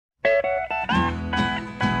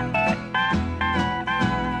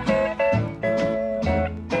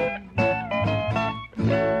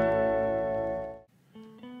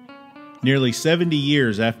Nearly 70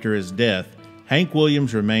 years after his death, Hank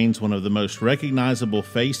Williams remains one of the most recognizable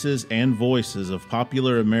faces and voices of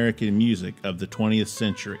popular American music of the 20th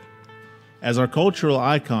century. As our cultural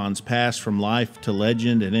icons pass from life to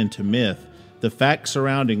legend and into myth, the facts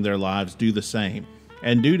surrounding their lives do the same.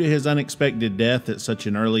 And due to his unexpected death at such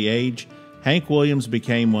an early age, Hank Williams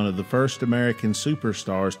became one of the first American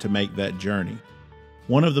superstars to make that journey.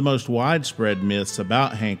 One of the most widespread myths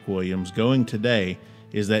about Hank Williams going today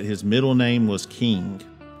is that his middle name was King.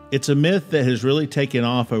 It's a myth that has really taken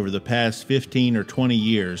off over the past 15 or 20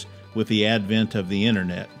 years with the advent of the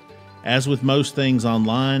internet. As with most things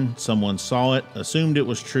online, someone saw it, assumed it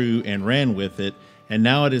was true, and ran with it, and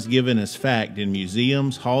now it is given as fact in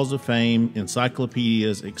museums, halls of fame,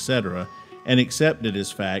 encyclopedias, etc., and accepted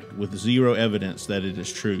as fact with zero evidence that it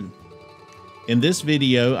is true. In this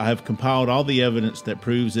video, I have compiled all the evidence that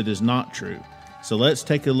proves it is not true, so let's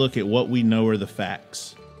take a look at what we know are the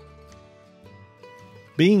facts.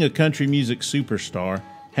 Being a country music superstar,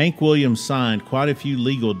 Hank Williams signed quite a few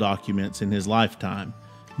legal documents in his lifetime.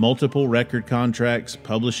 Multiple record contracts,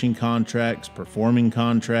 publishing contracts, performing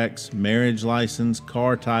contracts, marriage license,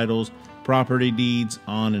 car titles, property deeds,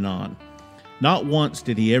 on and on. Not once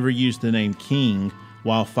did he ever use the name King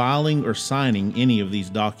while filing or signing any of these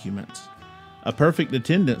documents. A perfect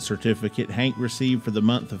attendance certificate Hank received for the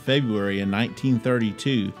month of February in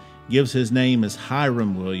 1932 gives his name as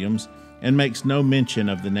Hiram Williams and makes no mention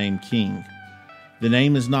of the name King. The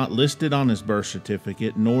name is not listed on his birth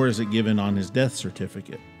certificate, nor is it given on his death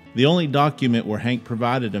certificate. The only document where Hank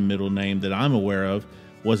provided a middle name that I'm aware of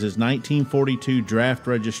was his 1942 draft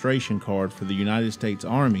registration card for the United States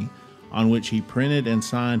Army, on which he printed and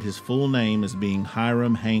signed his full name as being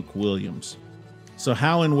Hiram Hank Williams. So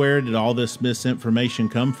how and where did all this misinformation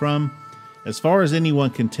come from? As far as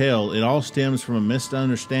anyone can tell, it all stems from a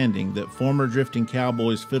misunderstanding that former Drifting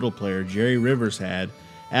Cowboys fiddle player Jerry Rivers had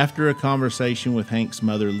after a conversation with Hank's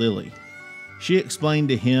mother Lily. She explained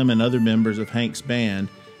to him and other members of Hank's band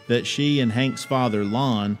that she and Hank's father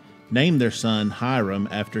Lon named their son Hiram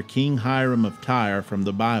after King Hiram of Tyre from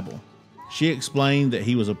the Bible. She explained that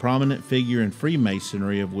he was a prominent figure in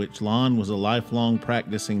Freemasonry, of which Lon was a lifelong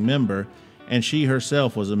practicing member, and she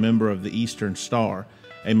herself was a member of the Eastern Star,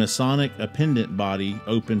 a Masonic appendant body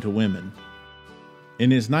open to women.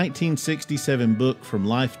 In his 1967 book From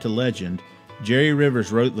Life to Legend, Jerry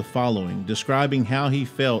Rivers wrote the following, describing how he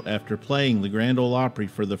felt after playing the Grand Ole Opry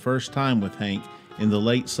for the first time with Hank in the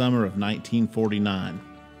late summer of 1949.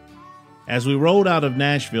 As we rolled out of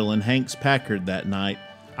Nashville in Hank's Packard that night,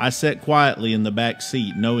 I sat quietly in the back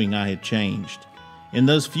seat knowing I had changed. In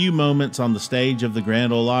those few moments on the stage of the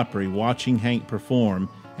Grand Ole Opry, watching Hank perform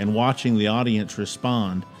and watching the audience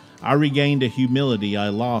respond, I regained a humility I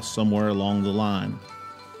lost somewhere along the line.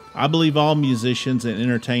 I believe all musicians and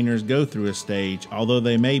entertainers go through a stage, although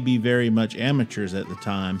they may be very much amateurs at the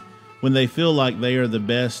time, when they feel like they are the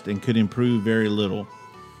best and could improve very little.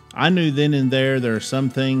 I knew then and there are some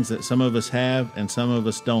things that some of us have and some of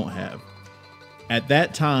us don't have. At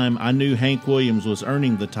that time, I knew Hank Williams was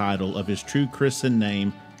earning the title of his true christened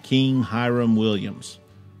name, King Hiram Williams.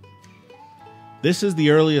 This is the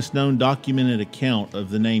earliest known documented account of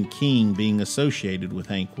the name King being associated with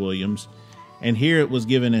Hank Williams, and here it was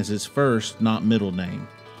given as his first, not middle name.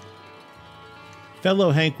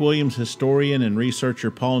 Fellow Hank Williams historian and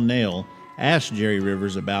researcher Paul Nail asked Jerry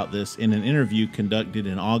Rivers about this in an interview conducted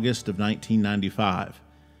in August of 1995.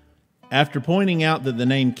 After pointing out that the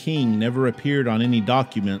name King never appeared on any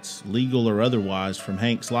documents, legal or otherwise, from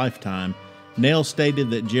Hank's lifetime, Nail stated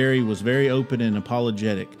that Jerry was very open and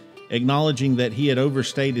apologetic, acknowledging that he had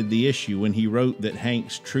overstated the issue when he wrote that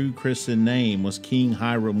Hank's true christened name was King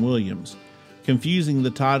Hiram Williams, confusing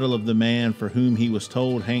the title of the man for whom he was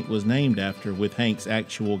told Hank was named after with Hank's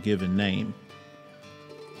actual given name.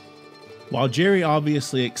 While Jerry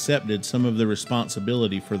obviously accepted some of the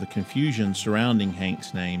responsibility for the confusion surrounding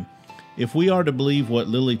Hank's name, if we are to believe what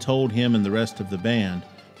Lily told him and the rest of the band,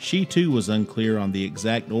 she too was unclear on the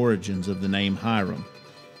exact origins of the name Hiram.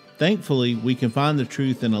 Thankfully, we can find the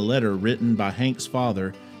truth in a letter written by Hank's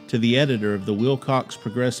father to the editor of the Wilcox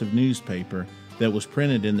Progressive newspaper that was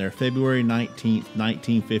printed in their February 19,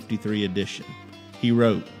 1953 edition. He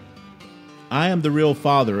wrote, "I am the real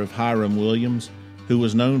father of Hiram Williams, who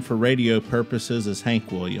was known for radio purposes as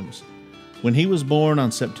Hank Williams. When he was born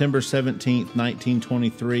on September 17,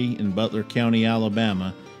 1923 in Butler County,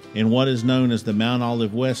 Alabama, in what is known as the Mount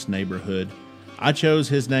Olive West neighborhood, I chose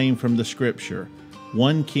his name from the scripture,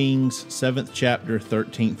 1 Kings 7th chapter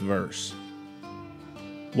 13th verse.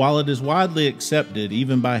 While it is widely accepted,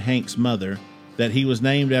 even by Hank's mother, that he was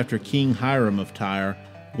named after King Hiram of Tyre,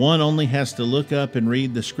 One only has to look up and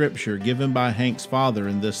read the scripture given by Hank's father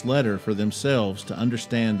in this letter for themselves to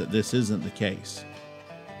understand that this isn't the case.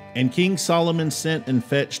 And King Solomon sent and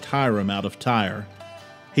fetched Hiram out of Tyre.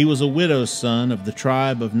 He was a widow's son of the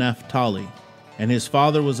tribe of Naphtali, and his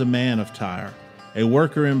father was a man of Tyre, a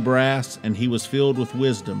worker in brass, and he was filled with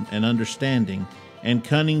wisdom and understanding, and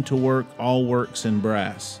cunning to work all works in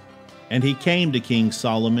brass. And he came to King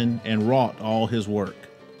Solomon and wrought all his work.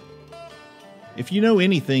 If you know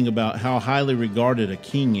anything about how highly regarded a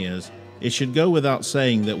king is, it should go without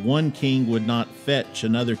saying that one king would not fetch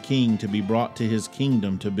another king to be brought to his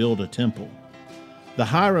kingdom to build a temple. The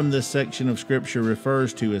Hiram this section of scripture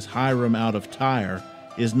refers to as Hiram out of Tyre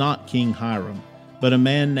is not King Hiram, but a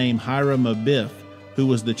man named Hiram Abiff, who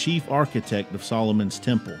was the chief architect of Solomon's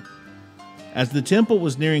temple. As the temple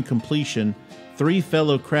was nearing completion, 3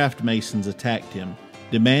 fellow craft masons attacked him,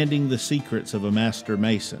 demanding the secrets of a master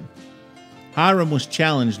mason. Hiram was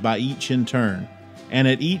challenged by each in turn, and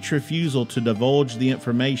at each refusal to divulge the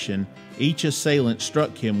information, each assailant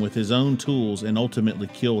struck him with his own tools and ultimately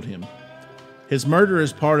killed him. His murder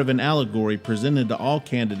is part of an allegory presented to all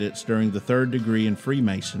candidates during the 3rd degree in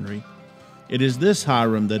Freemasonry. It is this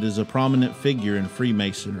Hiram that is a prominent figure in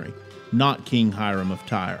Freemasonry, not King Hiram of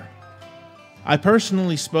Tyre. I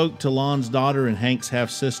personally spoke to Lon's daughter and Hank's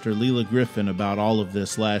half-sister Leela Griffin about all of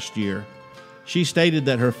this last year. She stated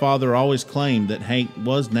that her father always claimed that Hank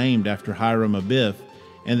was named after Hiram Abiff,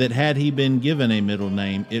 and that had he been given a middle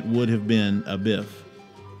name, it would have been Abiff.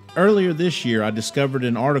 Earlier this year, I discovered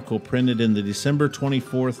an article printed in the December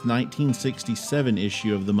 24, 1967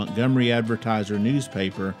 issue of the Montgomery Advertiser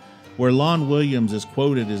newspaper, where Lon Williams is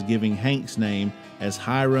quoted as giving Hank's name as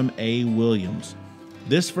Hiram A. Williams.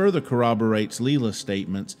 This further corroborates Leela's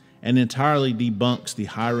statements and entirely debunks the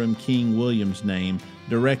Hiram King Williams name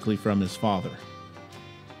directly from his father.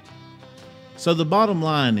 So the bottom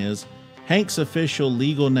line is, Hank's official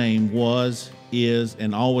legal name was, is,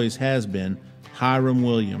 and always has been Hiram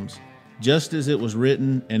Williams, just as it was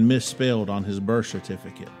written and misspelled on his birth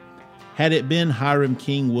certificate. Had it been Hiram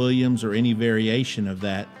King Williams or any variation of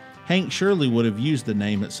that, Hank surely would have used the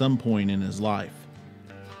name at some point in his life.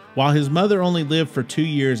 While his mother only lived for 2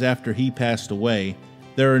 years after he passed away,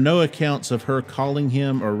 there are no accounts of her calling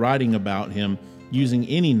him or writing about him using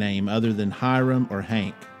any name other than Hiram or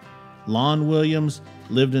Hank. Lon Williams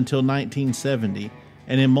lived until 1970,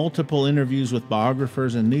 and in multiple interviews with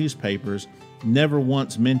biographers and newspapers, never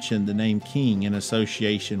once mentioned the name King in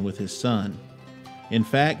association with his son. In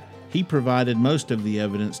fact, he provided most of the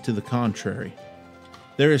evidence to the contrary.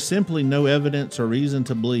 There is simply no evidence or reason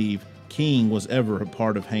to believe King was ever a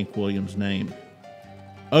part of Hank Williams' name.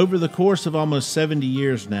 Over the course of almost 70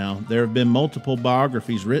 years now, there have been multiple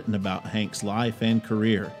biographies written about Hank's life and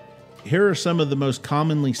career. Here are some of the most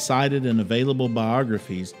commonly cited and available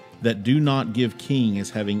biographies that do not give King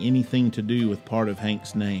as having anything to do with part of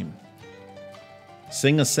Hank's name.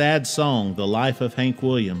 Sing a Sad Song, The Life of Hank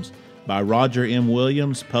Williams, by Roger M.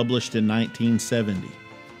 Williams, published in 1970.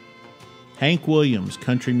 Hank Williams,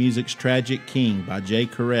 Country Music's Tragic King, by J.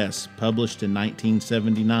 Caress, published in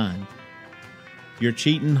 1979. Your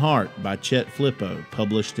Cheatin' Heart by Chet Flippo,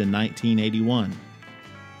 published in 1981.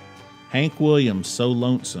 Hank Williams, So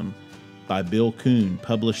Lonesome by Bill Kuhn,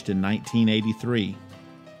 published in 1983.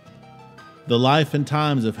 The Life and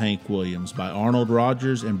Times of Hank Williams by Arnold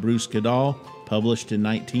Rogers and Bruce Goodall, published in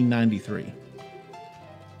 1993.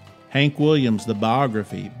 Hank Williams, The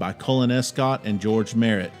Biography by Cullen Escott and George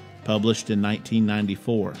Merritt, published in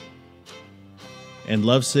 1994. And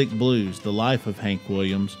Lovesick Blues, The Life of Hank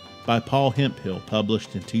Williams by Paul Hemphill,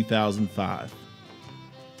 published in 2005.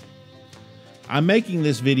 I'm making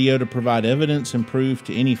this video to provide evidence and proof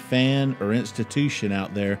to any fan or institution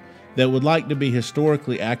out there that would like to be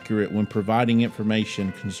historically accurate when providing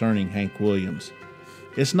information concerning Hank Williams.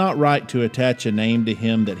 It's not right to attach a name to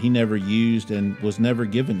him that he never used and was never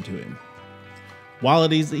given to him. While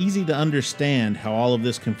it is easy to understand how all of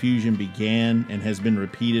this confusion began and has been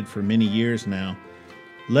repeated for many years now,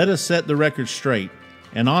 let us set the record straight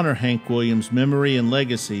and honor Hank Williams' memory and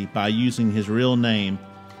legacy by using his real name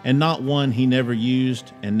and not one he never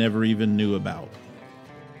used and never even knew about.